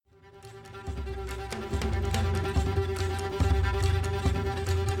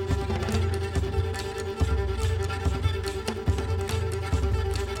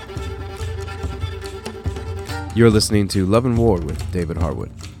You're listening to Love and War with David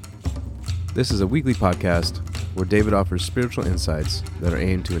Harwood. This is a weekly podcast where David offers spiritual insights that are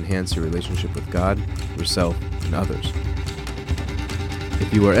aimed to enhance your relationship with God, yourself, and others.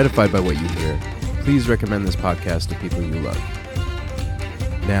 If you are edified by what you hear, please recommend this podcast to people you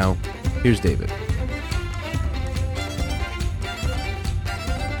love. Now, here's David.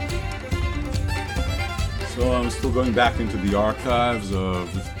 So I'm still going back into the archives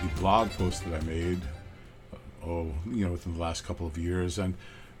of the blog post that I made, within the last couple of years, and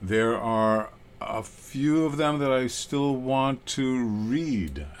there are a few of them that I still want to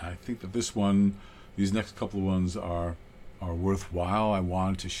read. I think that these next couple of ones are worthwhile. I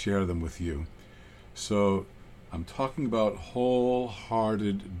wanted to share them with you. So I'm talking about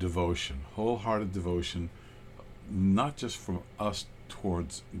wholehearted devotion, not just from us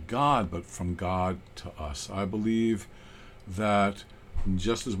towards God, but from God to us. I believe that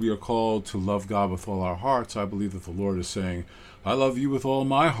just as we are called to love God with all our hearts, I believe that the Lord is saying, I love you with all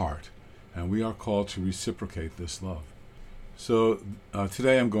my heart, and we are called to reciprocate this love. So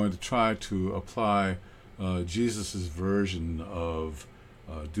today I'm going to try to apply Jesus' version of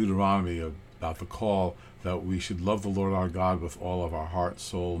Deuteronomy about the call that we should love the Lord our God with all of our heart,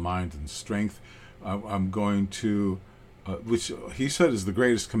 soul, mind, and strength. I'm going to which he said is the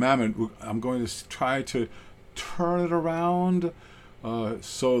greatest commandment. I'm going to try to turn it around.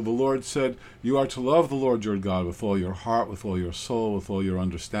 So the Lord said, you are to love the Lord your God with all your heart, with all your soul, with all your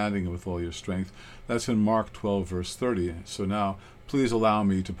understanding, and with all your strength. That's in Mark 12, verse 30. So now, please allow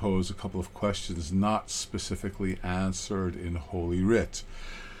me to pose a couple of questions not specifically answered in Holy Writ.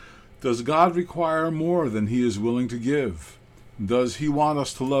 Does God require more than he is willing to give? Does he want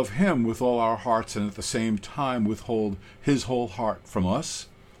us to love him with all our hearts and at the same time withhold his whole heart from us?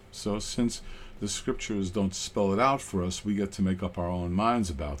 So since the scriptures don't spell it out for us, we get to make up our own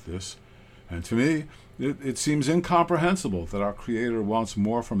minds about this. And to me, it seems incomprehensible that our Creator wants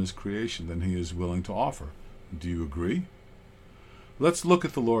more from his creation than he is willing to offer. Do you agree? Let's look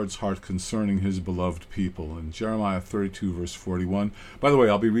at the Lord's heart concerning his beloved people in Jeremiah 32, verse 41. By the way,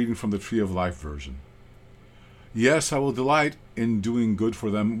 I'll be reading from the Tree of Life version. Yes, I will delight in doing good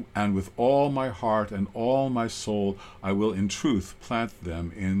for them, and with all my heart and all my soul I will in truth plant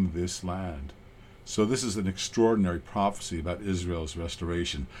them in this land. So this is an extraordinary prophecy about Israel's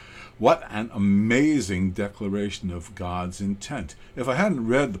restoration. What an amazing declaration of God's intent. If I hadn't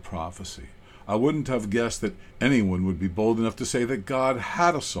read the prophecy, I wouldn't have guessed that anyone would be bold enough to say that God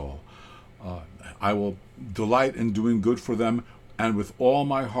had a soul. I will delight in doing good for them, and with all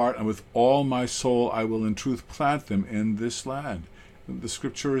my heart and with all my soul I will in truth plant them in this land. The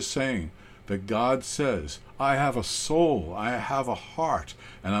scripture is saying that God says, I have a soul, I have a heart,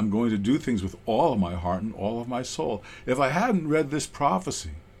 and I'm going to do things with all of my heart and all of my soul. If I hadn't read this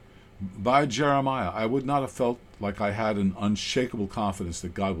prophecy by Jeremiah, I would not have felt like I had an unshakable confidence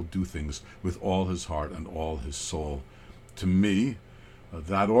that God will do things with all his heart and all his soul. To me,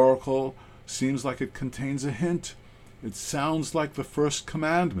 that oracle seems like it contains a hint. It sounds like the first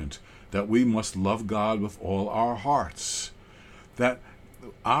commandment, that we must love God with all our hearts. That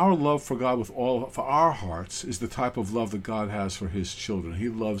our love for God with all of our hearts is the type of love that God has for his children. He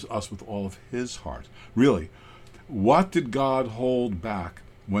loves us with all of his heart. Really, what did God hold back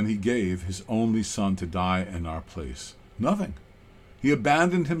when he gave his only son to die in our place? Nothing. He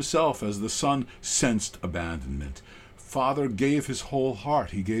abandoned himself as the son sensed abandonment. Father gave his whole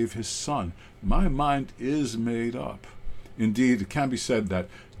heart. He gave his son. My mind is made up. Indeed, it can be said that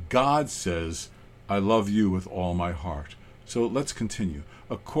God says, I love you with all my heart. So let's continue.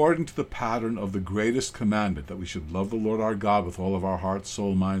 According to the pattern of the greatest commandment, that we should love the Lord our God with all of our heart,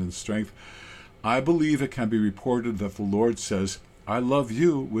 soul, mind, and strength, I believe it can be reported that the Lord says, I love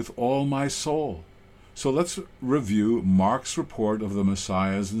you with all my soul. So let's review Mark's report of the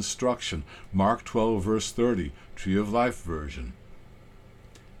Messiah's instruction. Mark 12, verse 30, Tree of Life version.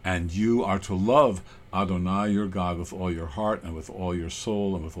 And you are to love Adonai your God with all your heart and with all your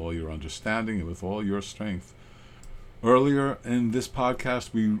soul and with all your understanding and with all your strength. Earlier in this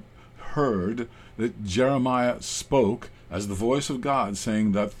podcast, we heard that Jeremiah spoke as the voice of God,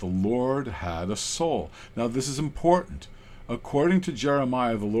 saying that the Lord had a soul. Now, this is important. According to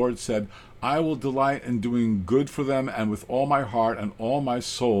Jeremiah, the Lord said, I will delight in doing good for them, and with all my heart and all my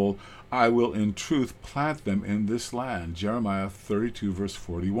soul I will in truth plant them in this land. Jeremiah 32, verse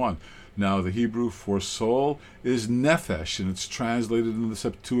 41. Now, the Hebrew for soul is nephesh, and it's translated in the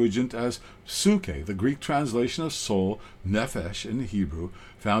Septuagint as psuche. The Greek translation of soul, nephesh in Hebrew,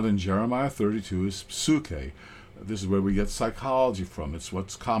 found in Jeremiah 32 is psuche. This is where we get psychology from. It's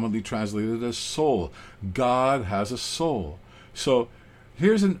what's commonly translated as soul. God has a soul. So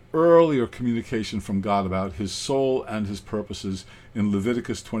Here's an earlier communication from God about his soul and his purposes in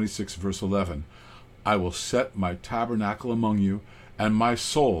Leviticus 26, verse 11. I will set my tabernacle among you, and my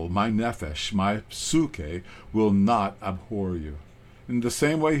soul, my nephesh, my psuke, will not abhor you. In the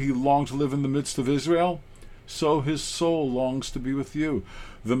same way he longed to live in the midst of Israel, so his soul longs to be with you.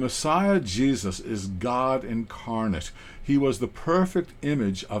 The Messiah Jesus is God incarnate. He was the perfect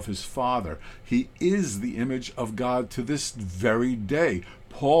image of his Father. He is the image of God to this very day.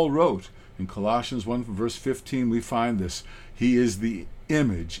 Paul wrote in Colossians 1 verse 15, we find this. He is the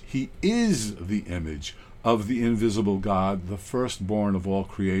image of the invisible God, the firstborn of all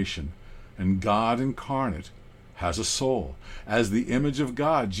creation. And God incarnate has a soul. As the image of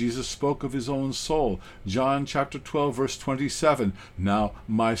God, Jesus spoke of his own soul. John chapter 12, verse 27, now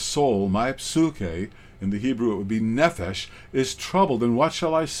my soul, my psuke, in the Hebrew it would be nephesh, is troubled. And what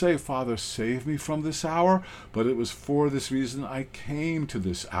shall I say? Father, save me from this hour? But it was for this reason I came to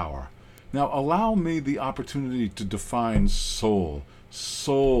this hour. Now allow me the opportunity to define soul.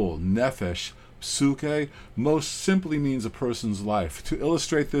 Soul, nephesh, psuke, most simply means a person's life. To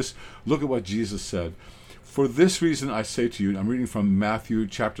illustrate this, look at what Jesus said. For this reason I say to you, I'm reading from Matthew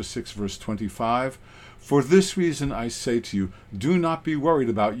chapter 6, verse 25. For this reason I say to you, do not be worried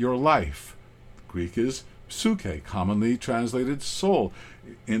about your life. Greek is psuke, commonly translated soul.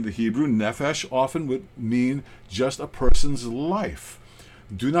 In the Hebrew, nephesh often would mean just a person's life.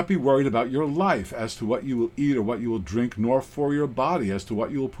 Do not be worried about your life as to what you will eat or what you will drink, nor for your body as to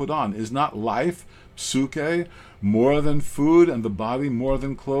what you will put on. Is not life, psuke, more than food, and the body more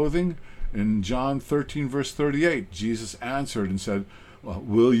than clothing? In John 13, verse 38, Jesus answered and said,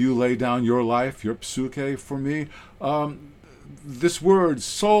 will you lay down your life, your psuke, for me? This word,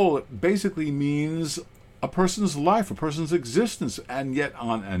 soul, basically means a person's life, a person's existence. And yet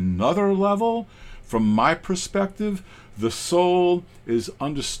on another level, from my perspective, the soul is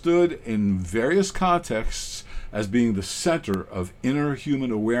understood in various contexts as being the center of inner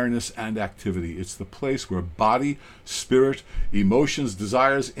human awareness and activity. It's the place where body, spirit, emotions,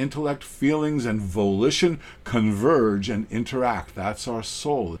 desires, intellect, feelings, and volition converge and interact. That's our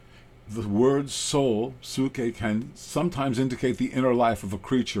soul. The word soul, psuke, can sometimes indicate the inner life of a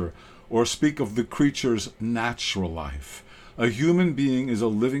creature or speak of the creature's natural life. A human being is a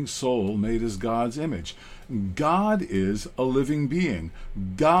living soul made as God's image. God is a living being.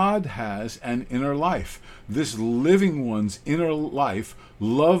 God has an inner life. This living one's inner life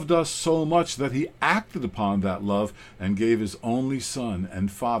loved us so much that he acted upon that love and gave his only son, and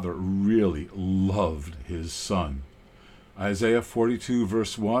Father really loved his son. Isaiah 42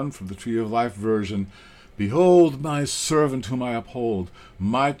 verse 1 from the Tree of Life version, behold my servant whom I uphold,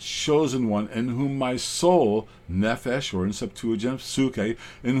 my chosen one, in whom my soul, nephesh, or in Septuagint, psuke,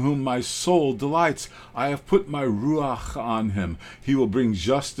 in whom my soul delights. I have put my ruach on him. He will bring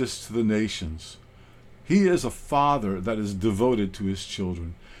justice to the nations. He is a father that is devoted to his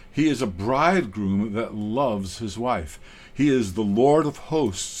children. He is a bridegroom that loves his wife. He is the Lord of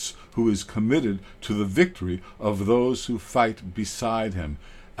hosts who is committed to the victory of those who fight beside him.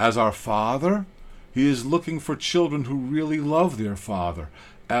 As our father, he is looking for children who really love their father.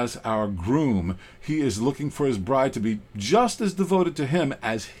 As our groom, he is looking for his bride to be just as devoted to him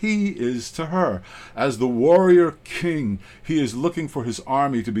as he is to her. As the warrior king, he is looking for his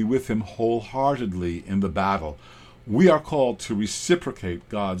army to be with him wholeheartedly in the battle. We are called to reciprocate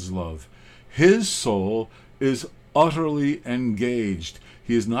God's love. His soul is utterly engaged.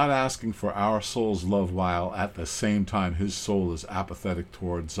 He is not asking for our soul's love while at the same time his soul is apathetic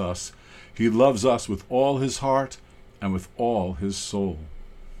towards us. He loves us with all his heart and with all his soul.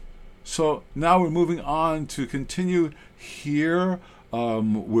 So now we're moving on to continue here.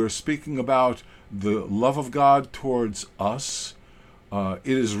 We're speaking about the love of God towards us. It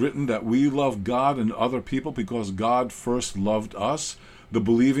is written that we love God and other people because God first loved us. The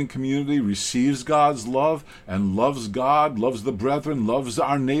believing community receives God's love and loves God, loves the brethren, loves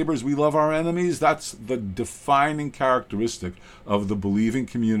our neighbors. We love our enemies. That's the defining characteristic of the believing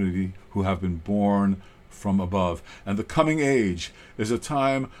community who have been born from above. And the coming age is a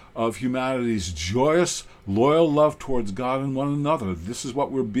time of humanity's joyous, loyal love towards God and one another. This is what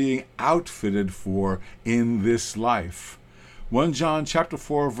we're being outfitted for in this life. 1 John chapter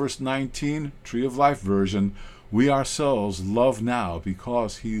 4, verse 19, Tree of Life version, we ourselves love now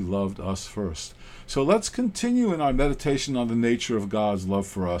because he loved us first. So let's continue in our meditation on the nature of God's love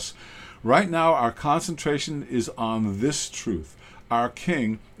for us. Right now, our concentration is on this truth. Our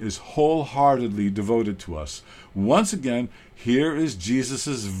King is wholeheartedly devoted to us. Once again, here is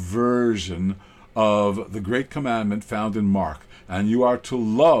Jesus' version of the great commandment found in Mark. And you are to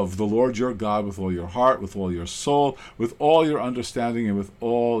love the Lord your God with all your heart, with all your soul, with all your understanding, and with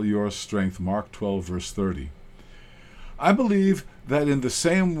all your strength. Mark 12, verse 30. I believe that in the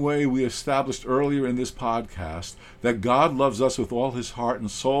same way we established earlier in this podcast that God loves us with all his heart and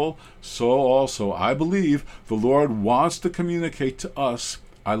soul, so also I believe the Lord wants to communicate to us,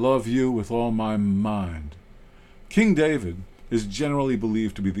 I love you with all my mind. King David is generally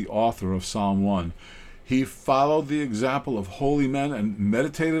believed to be the author of Psalm 1. He followed the example of holy men and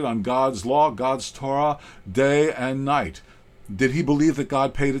meditated on God's law, God's Torah, day and night. Did he believe that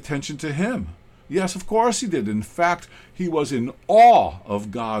God paid attention to him? Yes, of course he did. In fact, he was in awe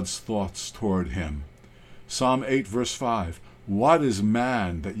of God's thoughts toward him. Psalm 8, verse 5, what is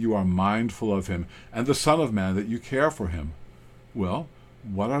man that you are mindful of him, and the Son of Man that you care for him? Well,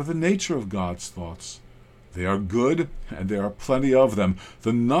 what are the nature of God's thoughts? They are good, and there are plenty of them.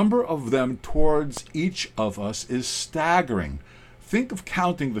 The number of them towards each of us is staggering. Think of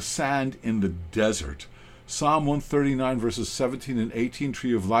counting the sand in the desert. Psalm 139, verses 17 and 18,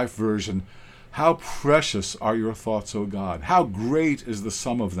 Tree of Life version. How precious are your thoughts, O God! How great is the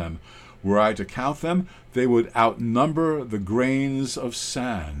sum of them! Were I to count them, they would outnumber the grains of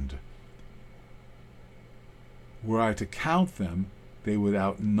sand. Were I to count them, they would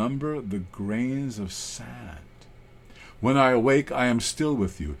outnumber the grains of sand. When I awake, I am still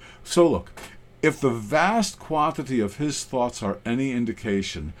with you. So look, if the vast quantity of his thoughts are any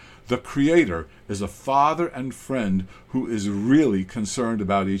indication, the Creator is a father and friend who is really concerned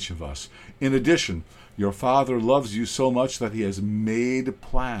about each of us. In addition, your Father loves you so much that he has made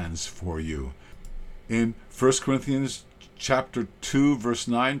plans for you. In 1 Corinthians chapter 2, verse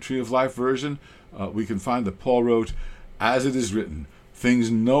 9, Tree of Life version, we can find that Paul wrote, as it is written, things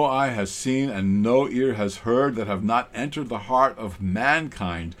no eye has seen and no ear has heard that have not entered the heart of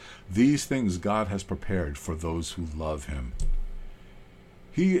mankind, these things God has prepared for those who love him.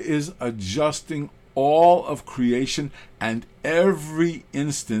 He is adjusting all of creation and every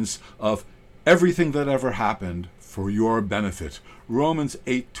instance of everything that ever happened for your benefit. Romans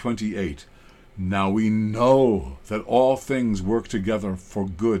 8:28. Now we know that all things work together for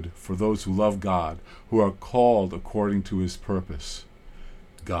good for those who love God, who are called according to his purpose.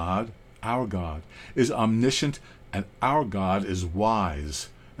 God, our God, is omniscient, and our God is wise,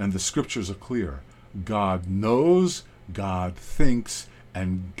 and the scriptures are clear. God knows, God thinks,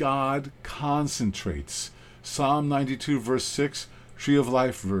 and God concentrates. Psalm 92, verse 6, Tree of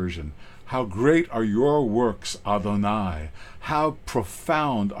Life version. How great are your works, Adonai! How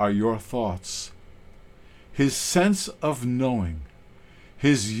profound are your thoughts! His sense of knowing,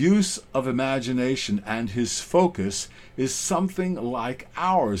 his use of imagination, and his focus is something like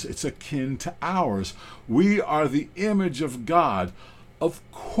ours. It's akin to ours. We are the image of God. Of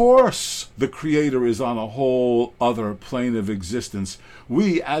course, the Creator is on a whole other plane of existence.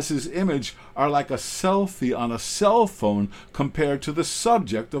 We, as his image, are like a selfie on a cell phone compared to the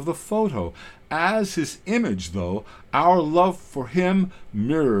subject of the photo. As his image, though, our love for him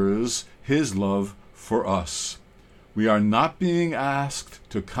mirrors his love for us. We are not being asked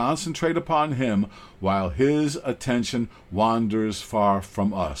to concentrate upon him while his attention wanders far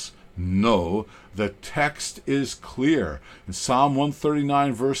from us. No, the text is clear. In Psalm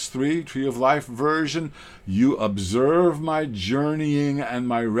 139, verse 3, Tree of Life version, you observe my journeying and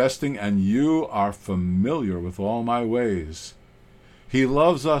my resting, and you are familiar with all my ways. He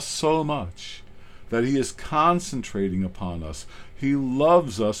loves us so much that he is concentrating upon us. He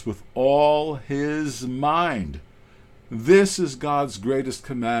loves us with all his mind. This is God's greatest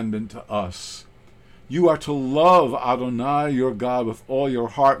commandment to us. You are to love Adonai, your God, with all your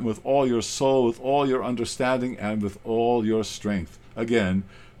heart, and with all your soul, with all your understanding, and with all your strength. Again,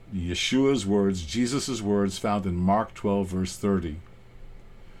 Yeshua's words, Jesus' words, found in Mark 12, verse 30.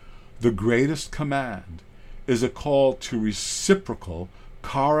 The greatest command is a call to reciprocal,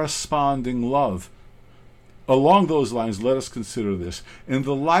 corresponding love. Along those lines, let us consider this. In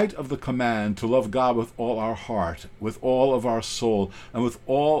the light of the command to love God with all our heart, with all of our soul, and with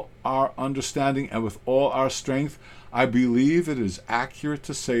all our understanding, and with all our strength, I believe it is accurate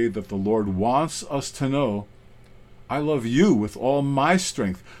to say that the Lord wants us to know, I love you with all my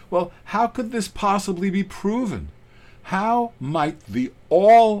strength. Well, how could this possibly be proven? How might the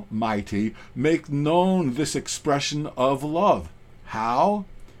Almighty make known this expression of love? How?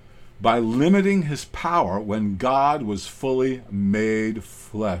 By limiting his power when God was fully made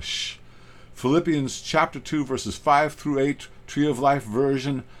flesh. Philippians chapter 2, verses 5 through 8, Tree of Life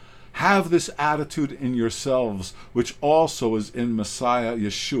version. Have this attitude in yourselves, which also is in Messiah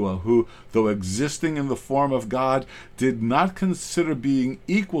Yeshua, who, though existing in the form of God, did not consider being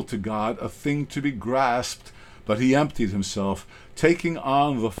equal to God a thing to be grasped, but he emptied himself, taking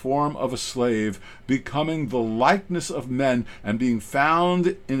on the form of a slave, becoming the likeness of men, and being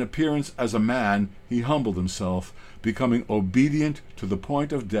found in appearance as a man, he humbled himself, becoming obedient to the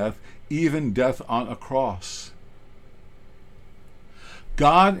point of death, even death on a cross.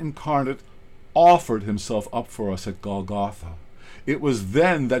 God incarnate offered himself up for us at Golgotha. It was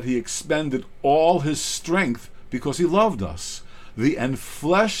then that he expended all his strength because he loved us. The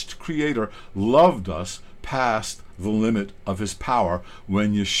enfleshed Creator loved us past the limit of his power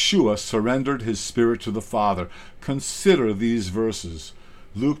when Yeshua surrendered his spirit to the Father. Consider these verses.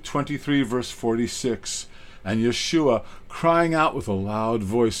 Luke 23, verse 46. And Yeshua, crying out with a loud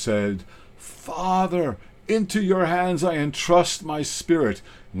voice, said, Father, into your hands I entrust my spirit.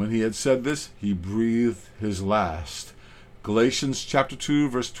 When he had said this, he breathed his last. Galatians chapter 2,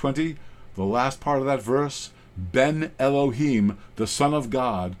 verse 20, the last part of that verse, Ben Elohim, the Son of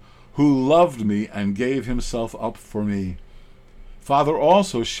God, who loved me and gave himself up for me. Father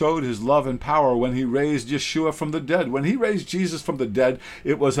also showed his love and power when he raised Yeshua from the dead. When he raised Jesus from the dead,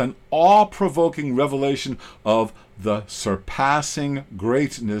 it was an awe-provoking revelation of the surpassing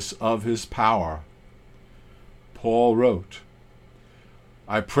greatness of his power. Paul wrote,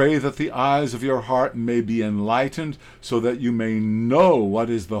 I pray that the eyes of your heart may be enlightened, so that you may know what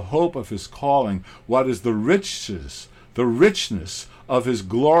is the hope of his calling, what is the richness of his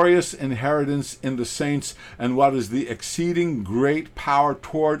glorious inheritance in the saints, and what is the exceeding great power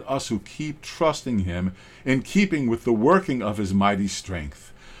toward us who keep trusting him, in keeping with the working of his mighty strength.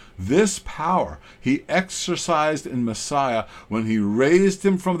 This power he exercised in Messiah when he raised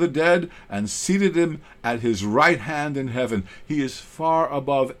him from the dead and seated him at his right hand in heaven. He is far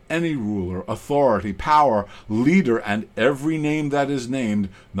above any ruler, authority, power, leader, and every name that is named,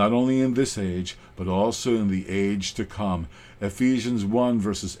 not only in this age, but also in the age to come. Ephesians 1,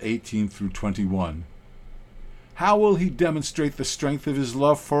 verses 18 through 21. How will he demonstrate the strength of his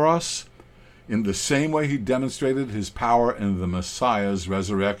love for us? In the same way he demonstrated his power in the Messiah's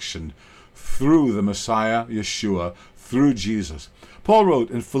resurrection, through the Messiah, Yeshua, through Jesus. Paul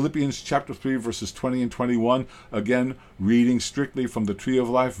wrote in Philippians chapter 3, verses 20 and 21, again reading strictly from the Tree of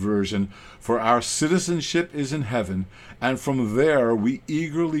Life version, For our citizenship is in heaven, and from there we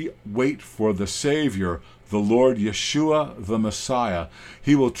eagerly wait for the Savior, the Lord Yeshua, the Messiah.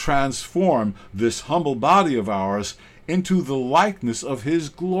 He will transform this humble body of ours into the likeness of his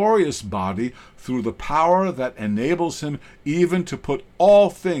glorious body through the power that enables him even to put all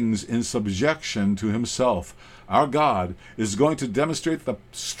things in subjection to himself. Our God is going to demonstrate the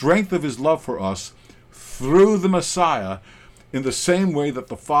strength of his love for us through the Messiah in the same way that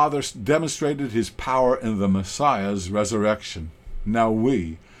the Father demonstrated his power in the Messiah's resurrection. Now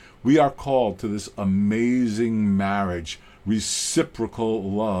we are called to this amazing marriage,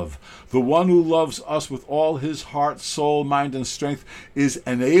 reciprocal love. The one who loves us with all his heart, soul, mind, and strength is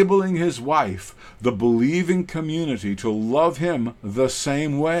enabling his wife, the believing community, to love him the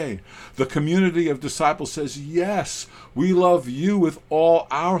same way. The community of disciples says, yes, we love you with all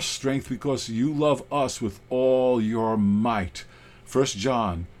our strength because you love us with all your might. 1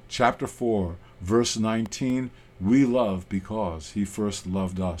 John chapter 4, verse 19, we love because he first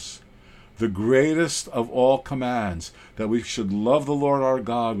loved us. The greatest of all commands, that we should love the Lord our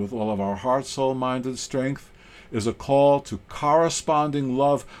God with all of our heart, soul, mind, and strength, is a call to corresponding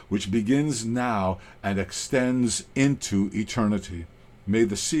love which begins now and extends into eternity. May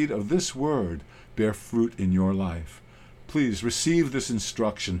the seed of this word bear fruit in your life. Please receive this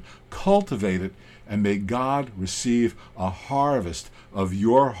instruction, cultivate it, and may God receive a harvest of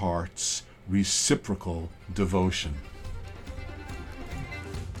your heart's reciprocal devotion.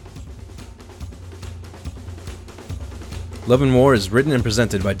 Love and War is written and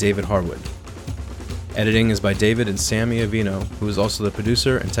presented by David Harwood. Editing is by David and Sammy Avino, who is also the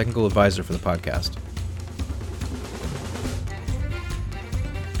producer and technical advisor for the podcast.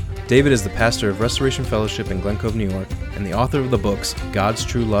 David is the pastor of Restoration Fellowship in Glen Cove, New York, and the author of the books God's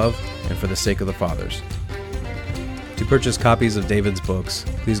True Love and For the Sake of the Fathers. To purchase copies of David's books,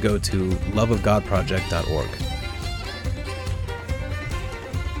 please go to loveofgodproject.org.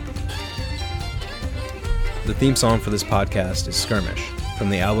 The theme song for this podcast is Skirmish, from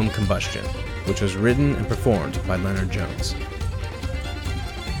the album Combustion, which was written and performed by Leonard Jones.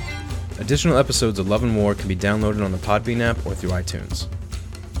 Additional episodes of Love and War can be downloaded on the Podbean app or through iTunes.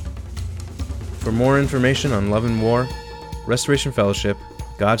 For more information on Love and War, Restoration Fellowship,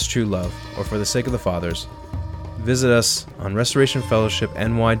 God's True Love, or For the Sake of the Fathers, Visit us on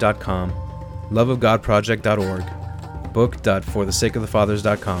restorationfellowshipny.com, loveofgodproject.org,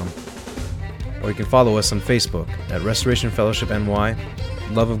 book.forthesakeofthefathers.com, or you can follow us on Facebook at Restoration Fellowship NY,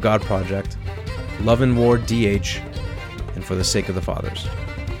 Love of God Project, Love and War DH, and For the Sake of the Fathers.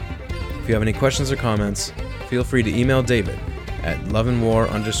 If you have any questions or comments, feel free to email David at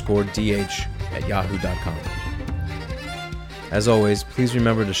loveandwar_dh@yahoo.com. As always, please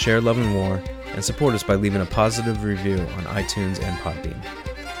remember to share Love and War and support us by leaving a positive review on iTunes and Podbean.